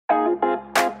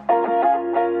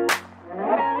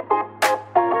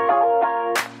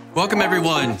Welcome,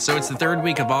 everyone. So it's the third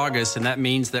week of August, and that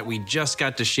means that we just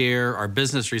got to share our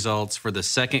business results for the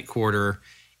second quarter.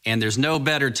 And there's no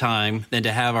better time than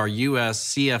to have our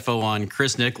U.S. CFO on,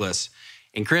 Chris Nicholas.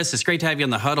 And Chris, it's great to have you on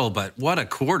the Huddle, but what a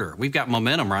quarter. We've got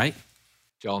momentum, right?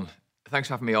 John, thanks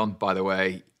for having me on, by the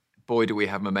way. Boy, do we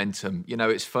have momentum. You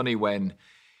know, it's funny when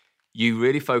you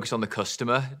really focus on the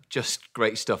customer, just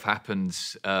great stuff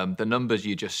happens. The numbers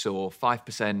you just saw,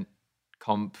 5%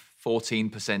 comp,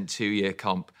 14% two-year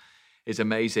comp, is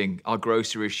amazing. Our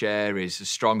grocery share is as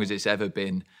strong as it's ever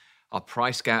been. Our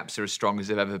price gaps are as strong as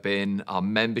they've ever been. Our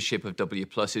membership of W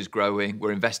Plus is growing.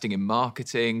 We're investing in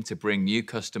marketing to bring new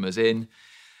customers in.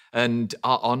 And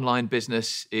our online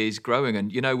business is growing.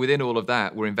 And, you know, within all of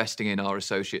that, we're investing in our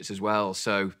associates as well.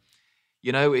 So,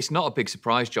 you know, it's not a big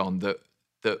surprise, John,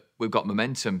 that we've got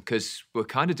momentum because we're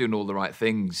kind of doing all the right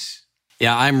things.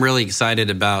 Yeah, I'm really excited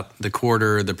about the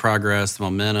quarter, the progress, the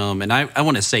momentum. And I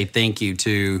want to say thank you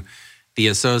to the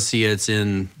associates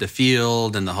in the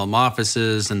field and the home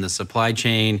offices and the supply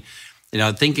chain. You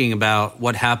know, thinking about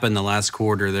what happened the last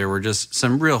quarter, there were just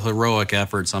some real heroic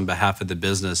efforts on behalf of the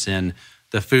business in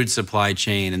the food supply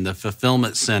chain and the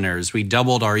fulfillment centers. We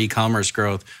doubled our e-commerce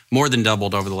growth, more than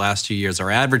doubled over the last 2 years.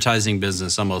 Our advertising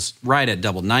business almost right at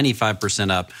double, 95%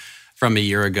 up from a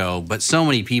year ago. But so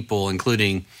many people,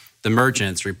 including the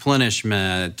merchants,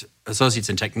 replenishment, associates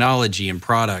in technology and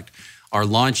product, are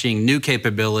launching new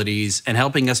capabilities and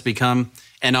helping us become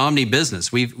an omni business.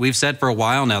 We've said for a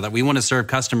while now that we want to serve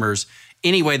customers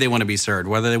any way they want to be served,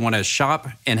 whether they want to shop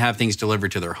and have things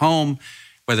delivered to their home,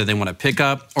 whether they want to pick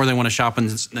up or they want to shop in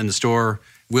the store,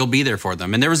 we'll be there for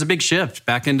them. And there was a big shift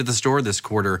back into the store this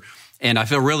quarter. And I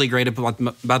feel really great about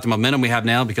the momentum we have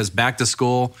now because back to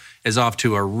school is off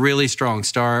to a really strong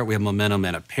start. We have momentum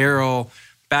in apparel,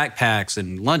 backpacks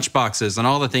and lunch boxes and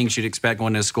all the things you'd expect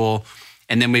going to school.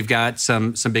 And then we've got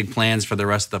some big plans for the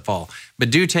rest of the fall.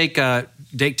 But do take time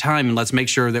and let's make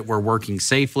sure that we're working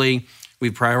safely.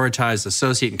 We've prioritized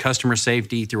associate and customer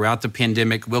safety throughout the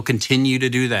pandemic. We'll continue to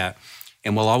do that.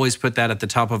 And we'll always put that at the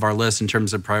top of our list in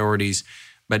terms of priorities.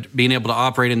 But being able to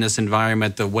operate in this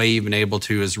environment the way you've been able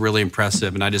to is really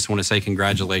impressive. And I just want to say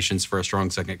congratulations for a strong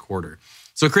second quarter.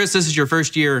 So Chris, this is your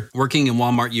first year working in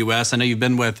Walmart US. I know you've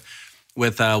been with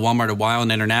Walmart a while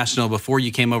and international before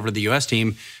you came over to the U.S.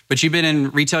 team, but you've been in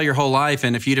retail your whole life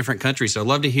in a few different countries. So I'd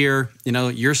love to hear, you know,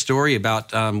 your story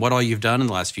about what all you've done in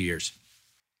the last few years.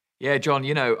 Yeah, John,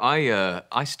 you know,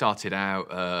 I started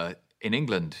out in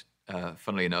England,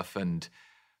 funnily enough, and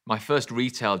my first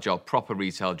retail job, proper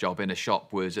retail job in a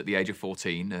shop was at the age of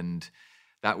 14, and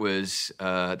that was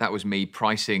me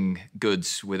pricing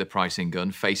goods with a pricing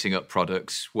gun, facing up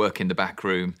products, working the back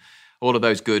room, all of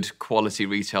those good quality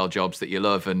retail jobs that you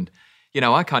love. And, you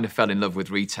know, I kind of fell in love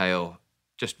with retail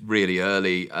just really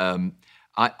early.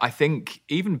 I think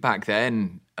even back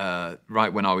then,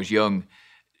 right when I was young,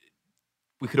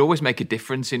 we could always make a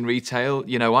difference in retail.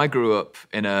 You know, I grew up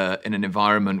in an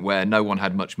environment where no one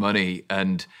had much money.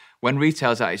 And when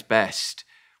retail's at its best,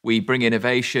 we bring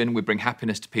innovation, we bring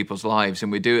happiness to people's lives,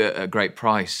 and we do it at a great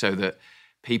price so that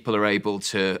people are able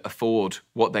to afford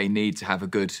what they need to have a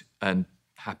good and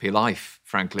happy life,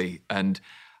 frankly. And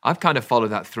I've kind of followed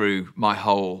that through my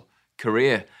whole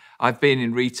career. I've been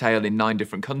in retail in 9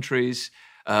 different countries.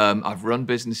 I've run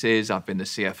businesses. I've been the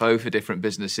CFO for different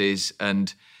businesses.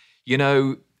 And, you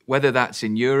know, whether that's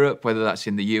in Europe, whether that's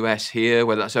in the US here,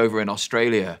 whether that's over in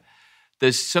Australia,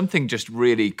 there's something just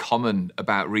really common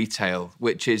about retail,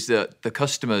 which is that the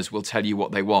customers will tell you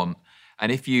what they want.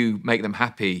 And if you make them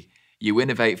happy, you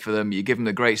innovate for them, you give them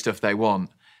the great stuff they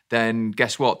want, then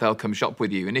guess what? They'll come shop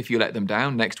with you. And if you let them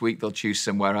down, next week they'll choose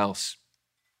somewhere else.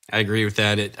 I agree with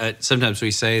that. Sometimes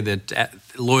we say that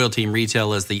loyalty in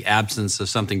retail is the absence of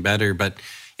something better. But,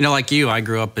 you know, like you, I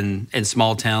grew up in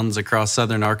small towns across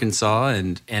southern Arkansas.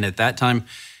 And at that time,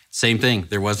 same thing.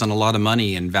 There wasn't a lot of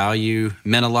money and value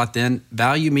meant a lot then.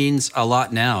 Value means a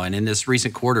lot now. And in this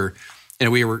recent quarter, you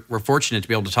know, we're fortunate to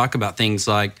be able to talk about things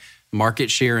like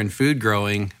market share in food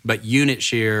growing, but unit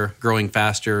share growing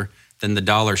faster than the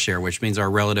dollar share, which means our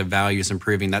relative value is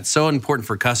improving. That's so important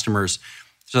for customers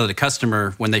so that the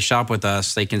customer, when they shop with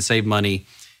us, they can save money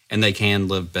and they can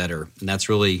live better. And that's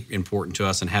really important to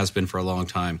us and has been for a long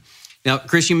time. Now,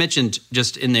 Chris, you mentioned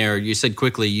just in there, you said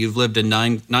quickly, you've lived in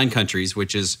nine countries,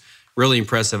 which is really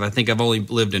impressive. I think I've only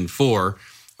lived in 4,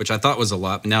 which I thought was a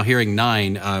lot. But now hearing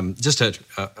 9, just a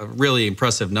really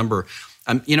impressive number.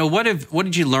 You know, what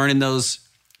did you learn in those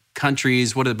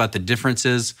countries? What about the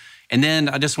differences? And then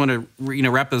I just want to,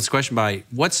 wrap up this question by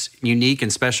what's unique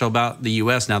and special about the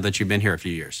U.S. now that you've been here a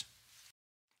few years?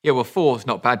 Yeah, well, four is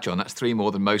not bad, John. That's three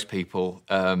more than most people.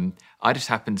 I just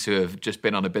happen to have just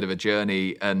been on a bit of a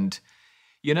journey. And,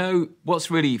 what's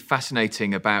really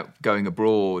fascinating about going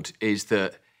abroad is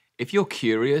that if you're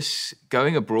curious,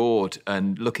 going abroad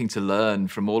and looking to learn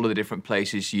from all of the different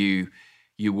places you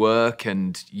work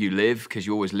and you live, because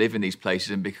you always live in these places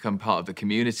and become part of the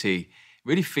community,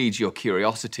 really feeds your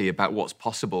curiosity about what's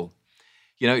possible.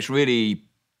 It's really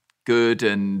good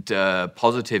and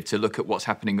positive to look at what's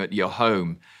happening at your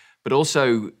home, but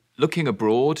also looking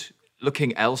abroad,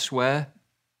 looking elsewhere.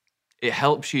 It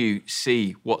helps you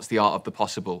see what's the art of the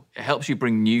possible. It helps you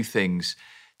bring new things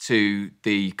to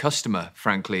the customer,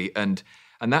 frankly, and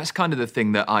that's kind of the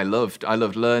thing that I loved. I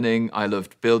loved learning. I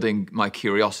loved building my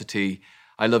curiosity.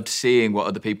 I loved seeing what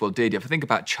other people did. If I think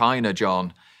about China,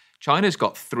 John, China's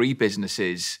got 3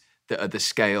 businesses that are the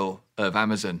scale of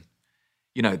Amazon.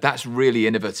 That's really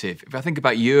innovative. If I think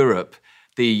about Europe,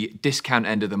 the discount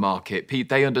end of the market,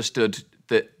 they understood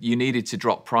that you needed to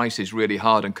drop prices really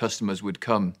hard and customers would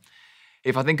come.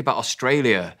 If I think about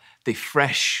Australia, the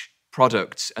fresh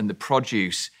products and the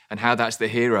produce and how that's the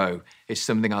hero is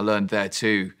something I learned there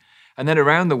too. And then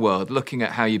around the world, looking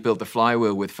at how you build the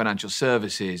flywheel with financial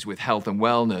services, with health and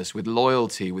wellness, with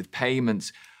loyalty, with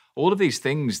payments, all of these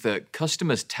things that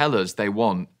customers tell us they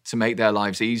want to make their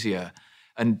lives easier.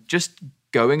 And just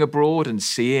going abroad and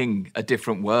seeing a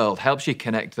different world helps you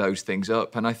connect those things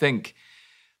up. And I think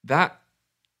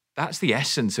that's the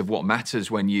essence of what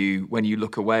matters when you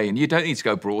look away. And you don't need to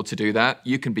go abroad to do that.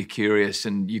 You can be curious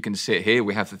and you can sit here.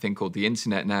 We have the thing called the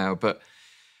internet now. But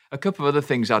a couple of other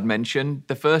things I'd mention.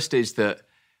 The first is that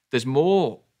there's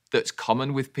more that's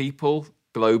common with people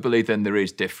globally than there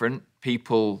is different.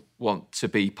 People want to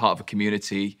be part of a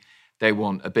community. They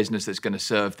want a business that's going to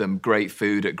serve them great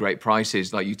food at great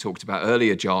prices, like you talked about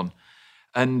earlier, John.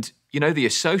 And, the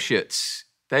associates,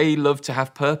 they love to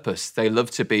have purpose. They love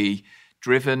to be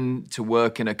driven to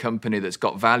work in a company that's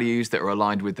got values that are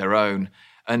aligned with their own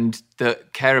and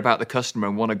that care about the customer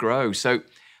and want to grow. So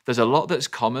there's a lot that's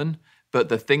common, but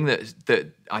the thing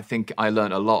that I think I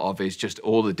learned a lot of is just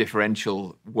all the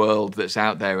differential world that's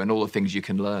out there and all the things you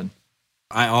can learn.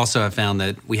 I also have found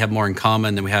that we have more in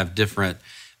common than we have different.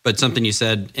 But something you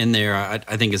said in there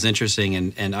I think is interesting,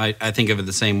 and I think of it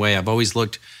the same way. I've always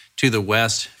looked to the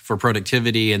West for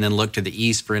productivity and then looked to the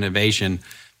East for innovation.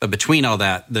 But between all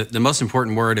that, the most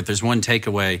important word, if there's one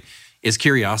takeaway, is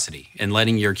curiosity and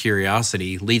letting your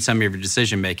curiosity lead some of your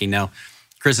decision making. Now,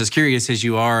 Chris, as curious as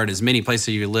you are and as many places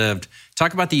you lived,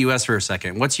 talk about the U.S. for a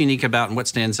second. What's unique about and what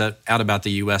stands out about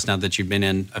the U.S. now that you've been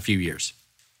in a few years?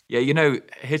 Yeah,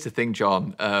 here's the thing,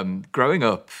 John. Growing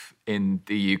up in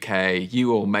the UK,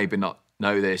 you all maybe not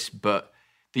know this, but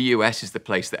the US is the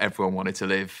place that everyone wanted to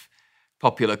live.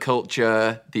 Popular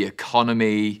culture, the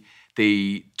economy,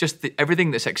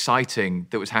 everything that's exciting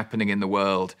that was happening in the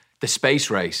world, the space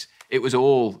race, it was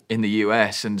all in the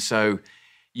US. And so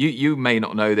you may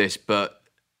not know this, but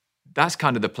that's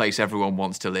kind of the place everyone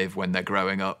wants to live when they're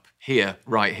growing up, here,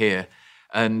 right here.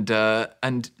 And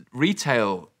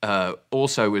retail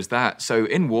also was that. So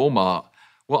in Walmart,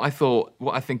 what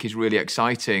I think is really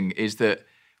exciting is that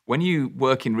when you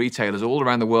work in retailers all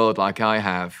around the world like I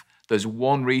have, there's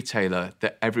one retailer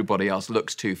that everybody else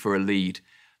looks to for a lead.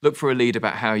 Look for a lead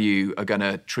about how you are going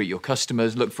to treat your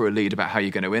customers. Look for a lead about how you're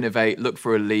going to innovate. Look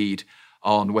for a lead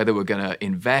on whether we're going to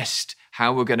invest,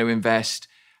 how we're going to invest,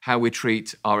 how we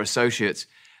treat our associates.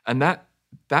 And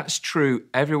that's true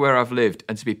everywhere I've lived.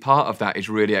 And to be part of that is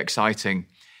really exciting.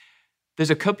 There's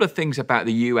a couple of things about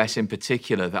the US in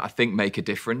particular that I think make a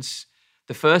difference.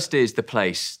 The first is the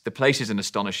place. The place is an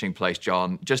astonishing place,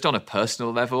 John. Just on a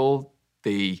personal level,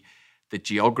 the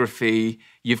geography,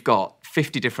 you've got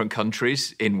 50 different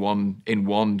countries in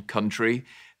one country.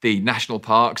 The national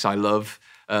parks, I love.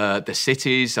 The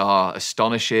cities are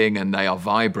astonishing and they are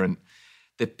vibrant.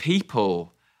 The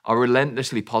people are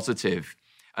relentlessly positive.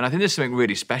 And I think there's something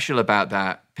really special about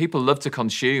that. People love to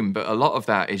consume, but a lot of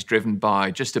that is driven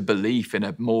by just a belief in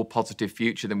a more positive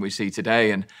future than we see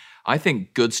today. And I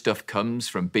think good stuff comes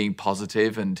from being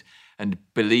positive and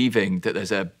believing that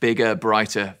there's a bigger,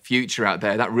 brighter future out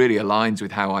there. That really aligns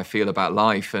with how I feel about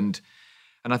life. And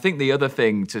I think the other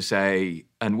thing to say,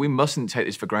 and we mustn't take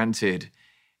this for granted,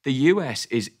 the US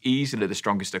is easily the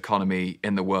strongest economy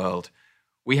in the world.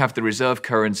 We have the reserve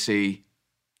currency.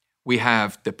 We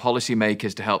have the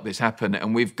policymakers to help this happen,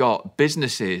 and we've got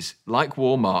businesses like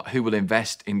Walmart who will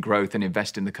invest in growth and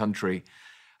invest in the country.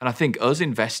 And I think us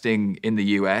investing in the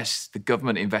US, the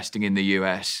government investing in the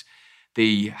US,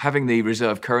 having the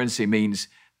reserve currency means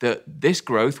that this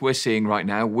growth we're seeing right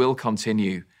now will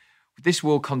continue. This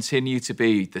will continue to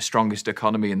be the strongest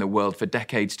economy in the world for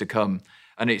decades to come.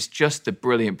 And it's just the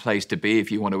brilliant place to be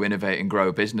if you want to innovate and grow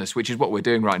a business, which is what we're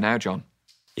doing right now, John.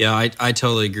 Yeah, I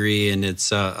totally agree. And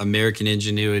it's American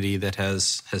ingenuity that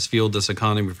has fueled this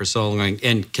economy for so long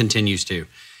and continues to.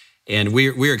 And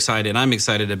we're excited. I'm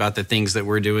excited about the things that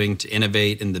we're doing to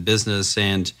innovate in the business.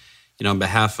 And, on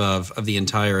behalf of the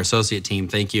entire associate team,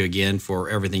 thank you again for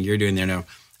everything you're doing there. Now,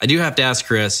 I do have to ask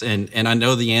Chris, and I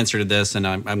know the answer to this, and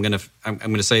I'm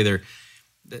gonna say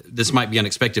this might be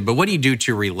unexpected, but what do you do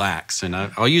to relax? And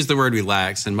I'll use the word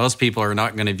relax, and most people are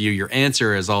not going to view your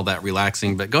answer as all that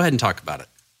relaxing, but go ahead and talk about it.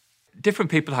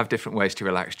 Different people have different ways to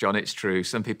relax, John. It's true.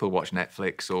 Some people watch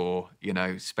Netflix or,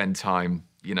 spend time,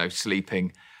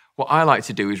 sleeping. What I like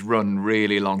to do is run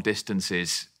really long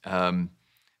distances.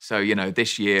 So,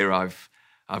 this year I've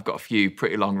got a few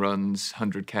pretty long runs,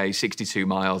 100K, 62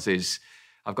 miles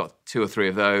I've got 2 or 3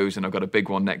 of those, and I've got a big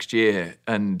one next year.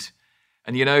 And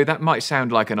that might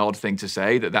sound like an odd thing to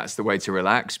say, that's the way to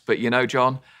relax. But,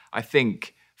 John, I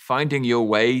think finding your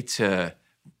way to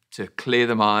clear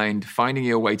the mind, finding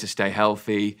your way to stay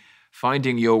healthy,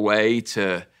 finding your way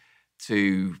to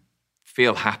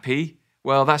feel happy,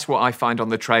 well, that's what I find on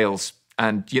the trails.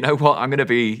 And you know what? I'm going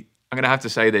to have to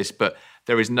say this, but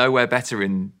there is nowhere better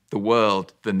in the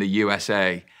world than the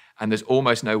USA. And there's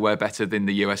almost nowhere better than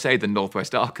the USA than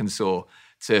Northwest Arkansas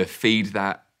to feed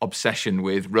that obsession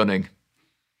with running.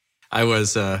 I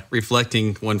was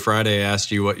reflecting one Friday. I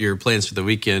asked you what your plans for the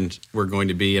weekend were going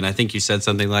to be. And I think you said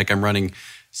something like, I'm running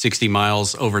 60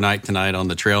 miles overnight tonight on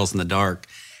the trails in the dark.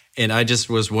 And I just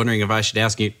was wondering if I should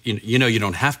ask you, you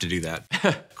don't have to do that.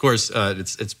 Of course,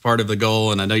 it's part of the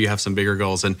goal, and I know you have some bigger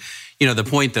goals. And, the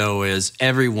point, though, is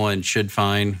everyone should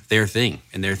find their thing.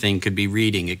 And their thing could be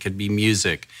reading. It could be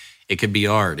music. It could be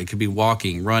art. It could be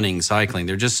walking, running, cycling.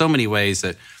 There are just so many ways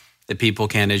that people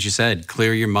can, as you said,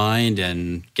 clear your mind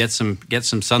and get some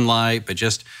sunlight, but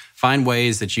just find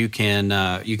ways that you can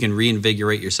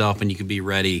reinvigorate yourself and you can be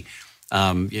ready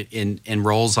in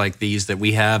roles like these that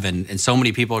we have and so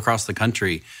many people across the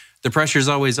country. The pressure is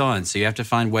always on, so you have to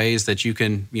find ways that you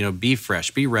can, be fresh,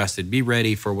 be rested, be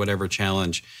ready for whatever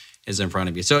challenge is in front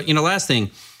of you. So, last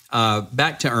thing,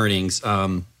 back to earnings.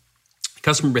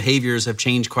 Customer behaviors have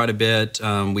changed quite a bit.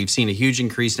 We've seen a huge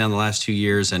increase down the last 2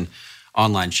 years in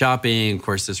online shopping. Of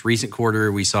course, this recent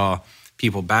quarter, we saw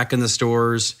people back in the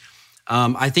stores.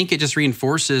 I think it just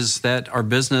reinforces that our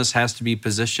business has to be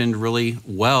positioned really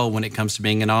well when it comes to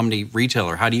being an omni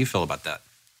retailer. How do you feel about that?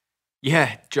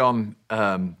 Yeah, John,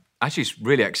 actually, it's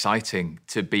really exciting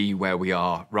to be where we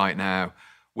are right now.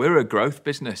 We're a growth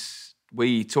business.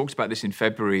 We talked about this in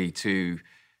February to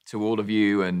all of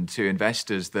you and to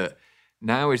investors that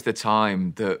now is the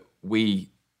time that we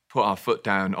put our foot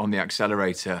down on the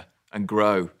accelerator and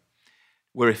grow.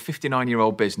 We're a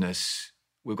 59-year-old business.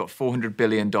 We've got $400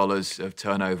 billion of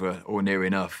turnover or near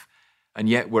enough. And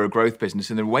yet we're a growth business.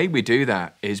 And the way we do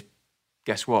that is,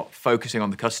 guess what? Focusing on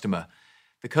the customer.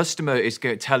 The customer is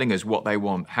telling us what they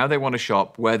want, how they want to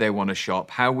shop, where they want to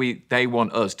shop, they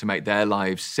want us to make their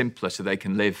lives simpler so they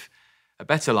can live a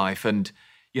better life. And,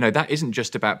 that isn't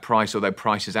just about price, although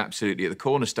price is absolutely at the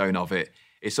cornerstone of it.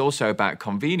 It's also about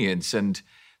convenience. And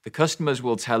the customers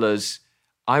will tell us,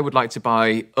 I would like to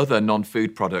buy other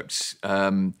non-food products.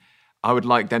 I would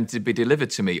like them to be delivered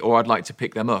to me, or I'd like to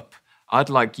pick them up. I'd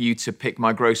like you to pick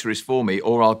my groceries for me,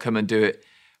 or I'll come and do it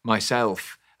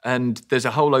myself. And there's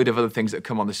a whole load of other things that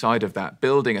come on the side of that.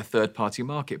 Building a third-party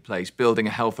marketplace, building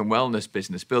a health and wellness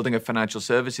business, building a financial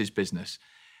services business.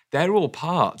 They're all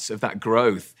parts of that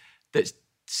growth that's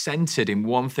centered in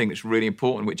one thing that's really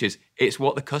important, which is it's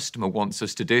what the customer wants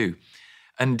us to do.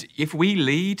 And if we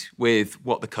lead with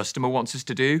what the customer wants us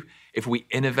to do, if we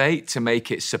innovate to make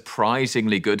it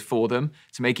surprisingly good for them,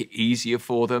 to make it easier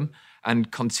for them, and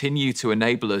continue to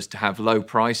enable us to have low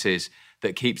prices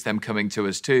that keeps them coming to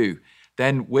us too,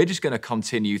 then we're just going to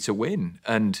continue to win.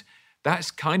 And that's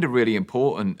kind of really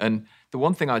important. And the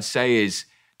one thing I'd say is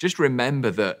just remember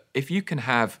that if you can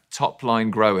have top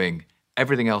line growing,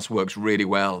 everything else works really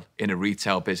well in a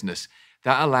retail business.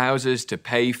 That allows us to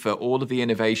pay for all of the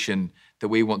innovation that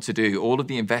we want to do, all of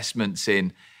the investments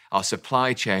in our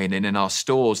supply chain and in our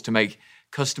stores to make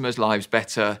customers' lives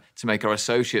better, to make our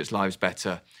associates' lives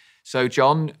better. So,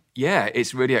 John, yeah,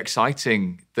 it's really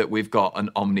exciting that we've got an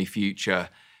omni future.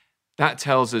 That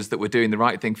tells us that we're doing the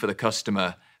right thing for the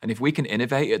customer. And if we can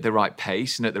innovate at the right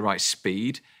pace and at the right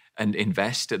speed and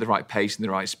invest at the right pace and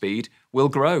the right speed, we'll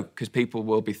grow because people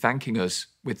will be thanking us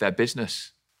with their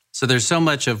business. So there's so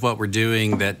much of what we're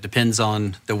doing that depends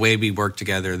on the way we work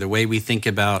together, the way we think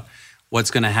about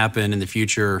what's going to happen in the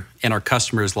future in our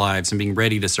customers' lives and being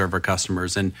ready to serve our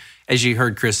customers. And as you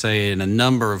heard Chris say, in a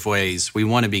number of ways, we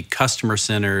want to be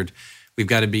customer-centered. We've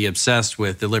got to be obsessed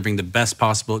with delivering the best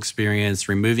possible experience,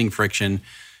 removing friction,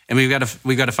 and we've got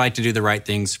to fight to do the right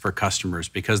things for customers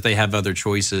because they have other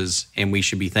choices, and we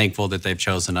should be thankful that they've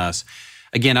chosen us.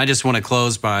 Again, I just want to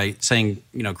close by saying,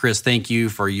 Chris, thank you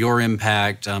for your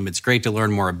impact. It's great to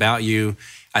learn more about you.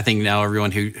 I think now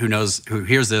everyone who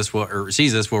hears this or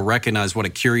sees this will recognize what a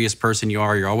curious person you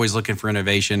are. You're always looking for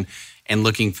innovation and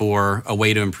looking for a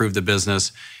way to improve the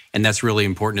business. And that's really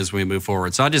important as we move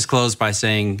forward. So I'll just close by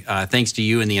saying thanks to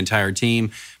you and the entire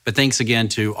team. But thanks again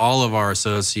to all of our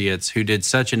associates who did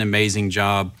such an amazing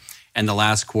job in the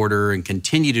last quarter and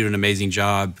continue to do an amazing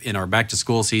job in our back to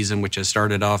school season, which has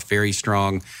started off very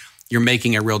strong. You're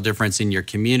making a real difference in your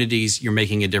communities. You're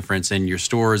making a difference in your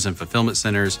stores and fulfillment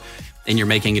centers, and you're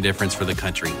making a difference for the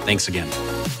country. Thanks again.